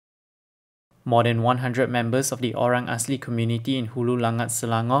More than 100 members of the Orang Asli community in Hulu Langat,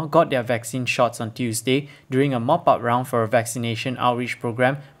 Selangor got their vaccine shots on Tuesday during a mop-up round for a vaccination outreach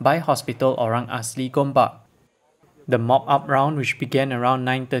program by Hospital Orang Asli Gombak. The mop-up round, which began around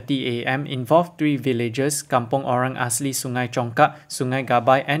 9:30 a.m, involved 3 villages, Kampung Orang Asli Sungai Congkak, Sungai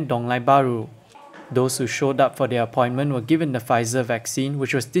Gabai and Donglai Baru. Those who showed up for their appointment were given the Pfizer vaccine,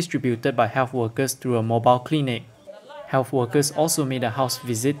 which was distributed by health workers through a mobile clinic. Health workers also made a house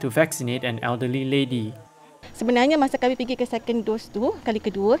visit to vaccinate an elderly lady. Sebenarnya masa kami pergi ke second dose tu, kali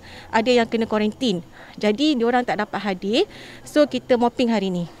kedua, ada yang kena kuarantin. Jadi diorang tak dapat hadir, so kita mopping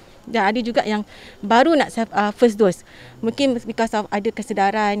hari ni. Dan ada juga yang baru nak first dose. Mungkin because of ada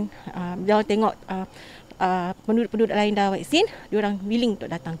kesedaran, diorang tengok penduduk-penduduk lain dah vaksin, diorang willing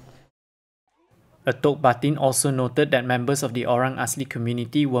untuk datang. Atok Batin also noted that members of the Orang Asli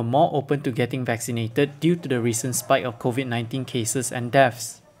community were more open to getting vaccinated due to the recent spike of COVID-19 cases and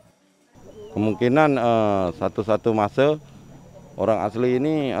deaths. Kemungkinan satu-satu masa orang asli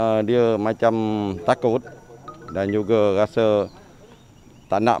ini dia macam takut dan juga rasa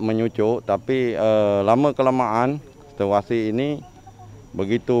tak nak menyucuk, tapi lama-kelamaan situasi ini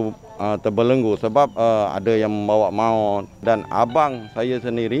begitu terbelenggu sebab ada yang membawa maut, dan abang saya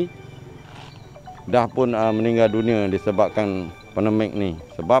sendiri dah pun meninggal dunia disebabkan pandemik ni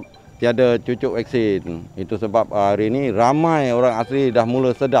sebab tiada cucuk vaksin. Itu sebab hari ini ramai orang asli dah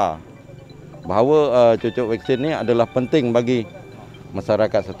mula sedar bahawa cucuk vaksin ni adalah penting bagi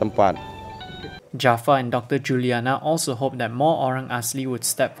masyarakat setempat. Jaffa and Dr. Juliana also hope that more Orang Asli would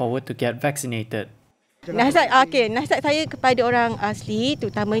step forward to get vaccinated. Nasihat saya kepada orang asli,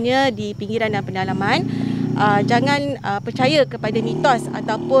 terutamanya di pinggiran dan pedalaman, jangan percaya kepada mitos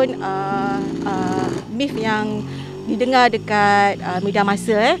ataupun myth yang didengar dekat media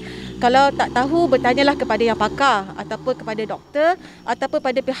massa. Kalau tak tahu, bertanyalah kepada yang pakar ataupun kepada doktor ataupun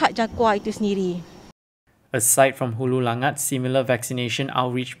pada pihak JAKUA itu sendiri. Aside from Hulu Langat, similar vaccination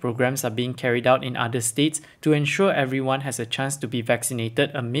outreach programs are being carried out in other states to ensure everyone has a chance to be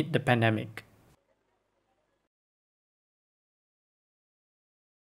vaccinated amid the pandemic.